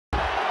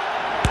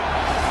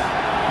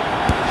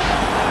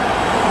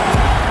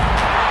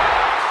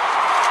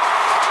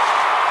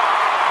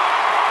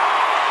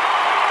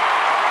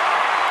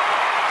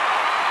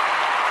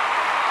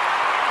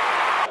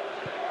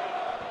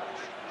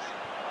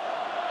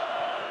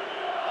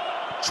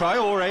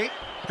Traore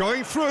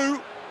going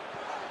through.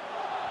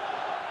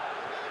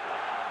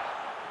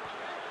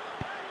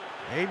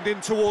 Aimed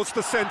in towards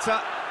the centre.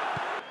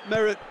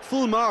 Merit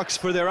full marks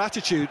for their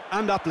attitude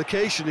and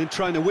application in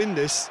trying to win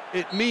this.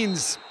 It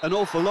means an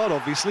awful lot,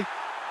 obviously.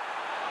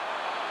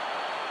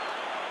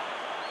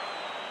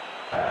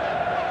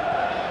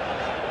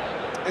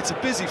 It's a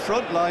busy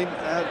front line,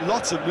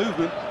 lots of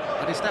movement.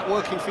 And is that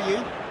working for you?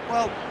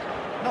 Well,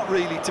 not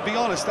really. To be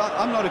honest,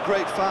 I'm not a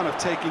great fan of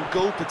taking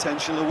goal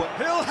potential away.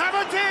 He'll have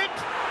a dip!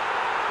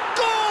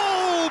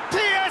 Goal!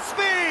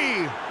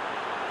 PSV!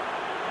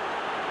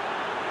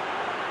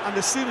 And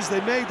as soon as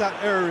they made that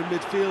error in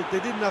midfield, they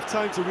didn't have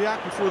time to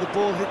react before the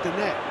ball hit the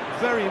net.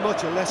 Very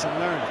much a lesson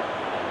learned.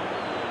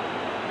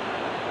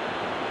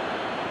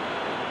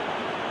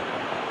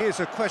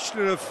 Here's a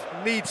question of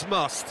needs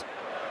must.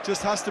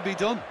 Just has to be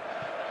done.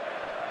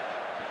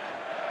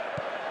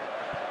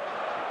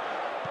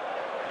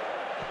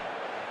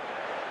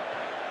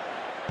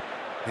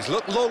 He's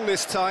looked long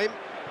this time.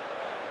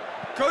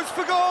 Goes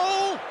for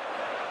goal!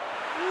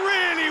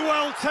 Really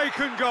well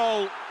taken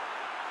goal.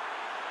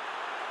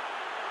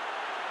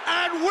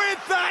 And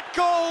with that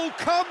goal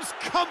comes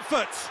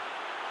comfort.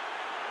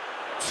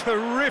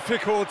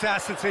 Terrific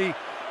audacity.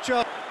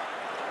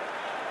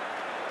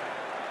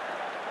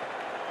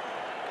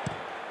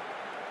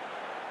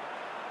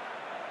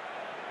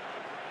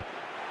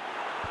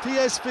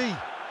 PSV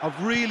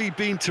have really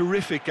been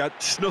terrific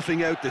at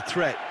snuffing out the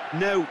threat.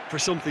 Now for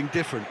something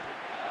different.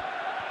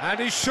 And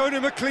he's shown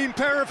him a clean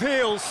pair of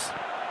heels.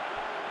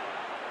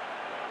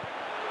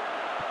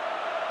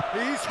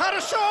 He's had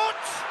a shot!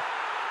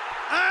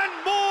 And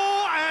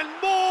more, and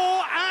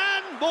more,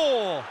 and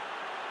more!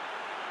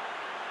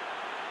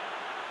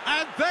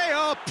 And they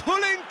are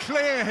pulling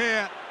clear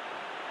here.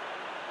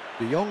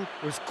 De Jong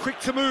was quick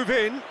to move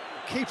in.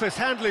 Keeper's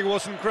handling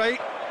wasn't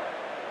great.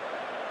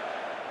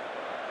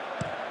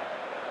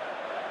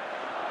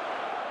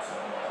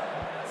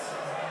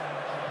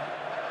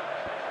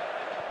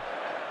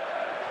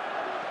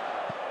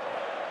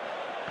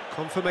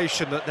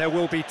 Confirmation that there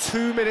will be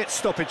 2 minutes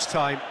stoppage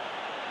time.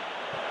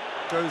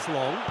 Goes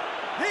long.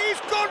 He's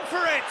gone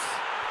for it!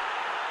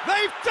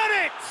 They've done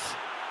it!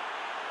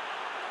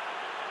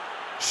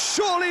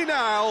 Surely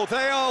now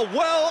they are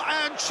well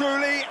and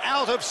truly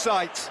out of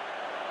sight.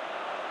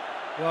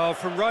 Well,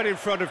 from right in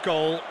front of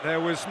goal, there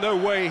was no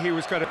way he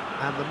was going to...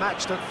 And the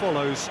match that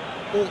follows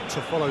ought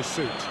to follow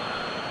suit.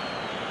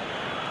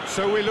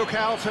 So we look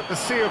out at the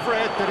sea of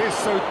red that is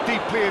so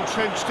deeply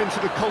entrenched into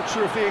the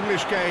culture of the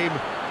English game.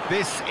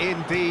 This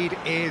indeed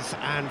is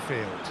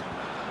Anfield.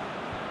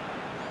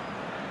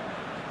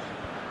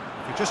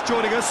 If you're just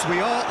joining us, we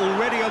are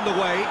already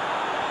underway.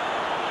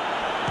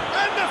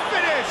 And the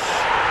finish!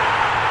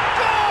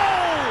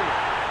 Goal!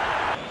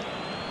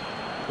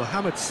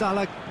 Mohamed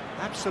Salah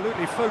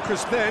absolutely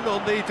focused then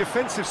on the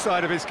defensive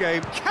side of his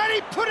game. Can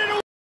he put it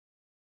away?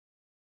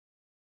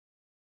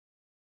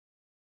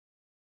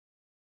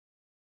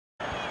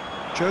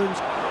 Jones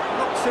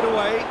knocks it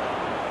away.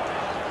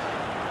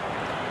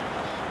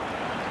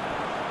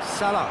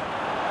 Salah.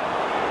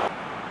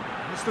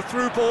 It's the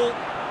through ball,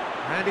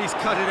 and he's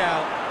cut it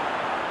out.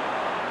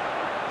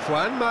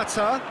 Juan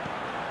Mata.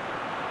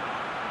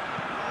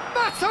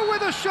 Mata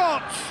with a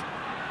shot!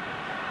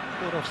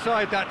 Not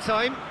offside that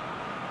time.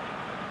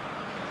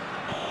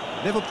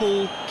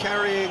 Liverpool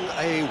carrying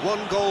a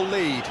one-goal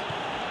lead.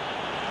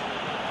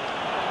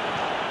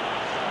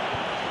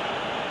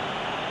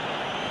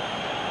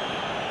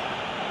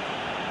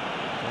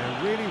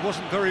 There really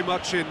wasn't very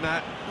much in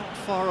that, not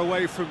far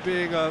away from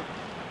being a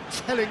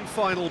telling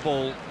final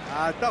ball.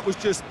 That was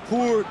just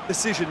poor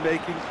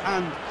decision-making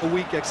and a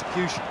weak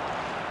execution.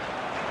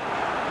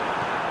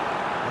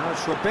 Now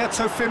it's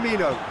Roberto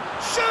Firmino.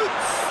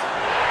 Shoots!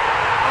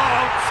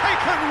 Oh,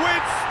 taken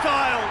with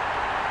style!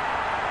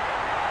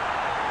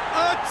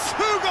 A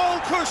two-goal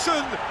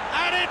cushion,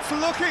 and it's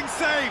looking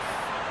safe.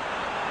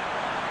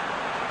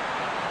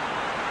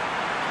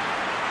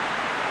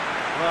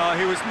 Well,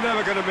 he was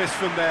never going to miss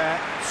from there.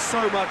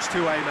 So much to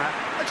aim at.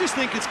 I just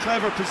think it's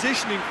clever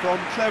positioning from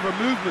clever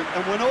movement,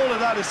 and when all of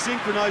that is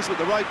synchronised with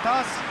the right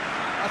pass,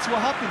 that's what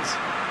happens.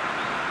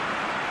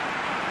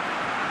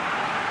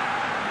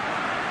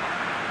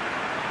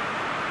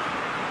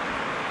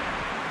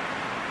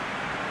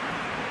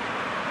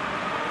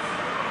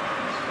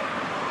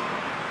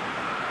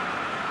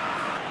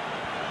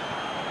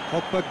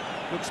 Pogba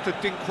looks to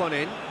dink one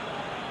in.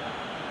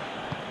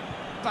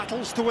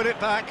 Battles to win it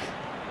back.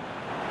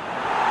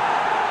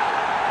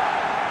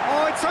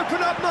 Oh, it's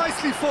opened up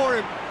nicely for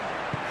him.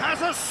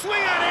 Has a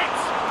swing at it.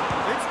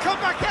 It's come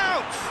back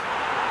out.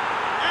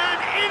 And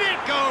in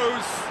it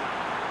goes.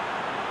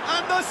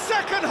 And the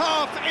second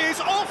half is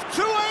off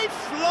to a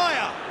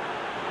flyer.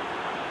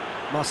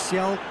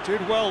 Martial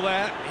did well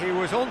there. He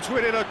was onto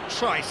it in a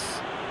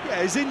trice.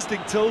 Yeah, his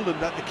instinct told him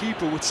that the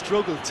keeper would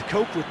struggle to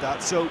cope with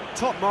that, so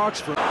top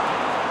marks for him.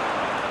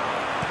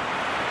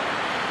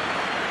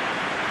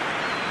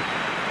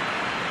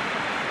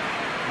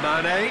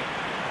 Mane.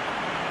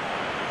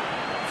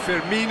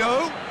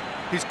 Firmino.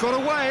 He's got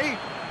away.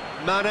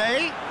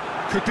 Mane.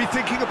 Could be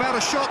thinking about a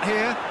shot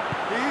here.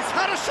 He's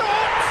had a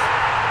shot!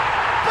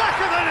 Back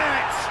of the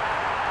net!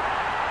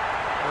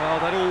 Well,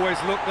 that always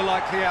looked the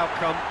likely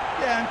outcome.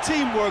 Yeah, and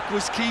teamwork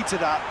was key to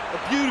that. A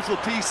beautiful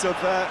piece of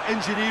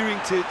engineering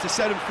to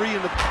set him free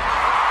in the...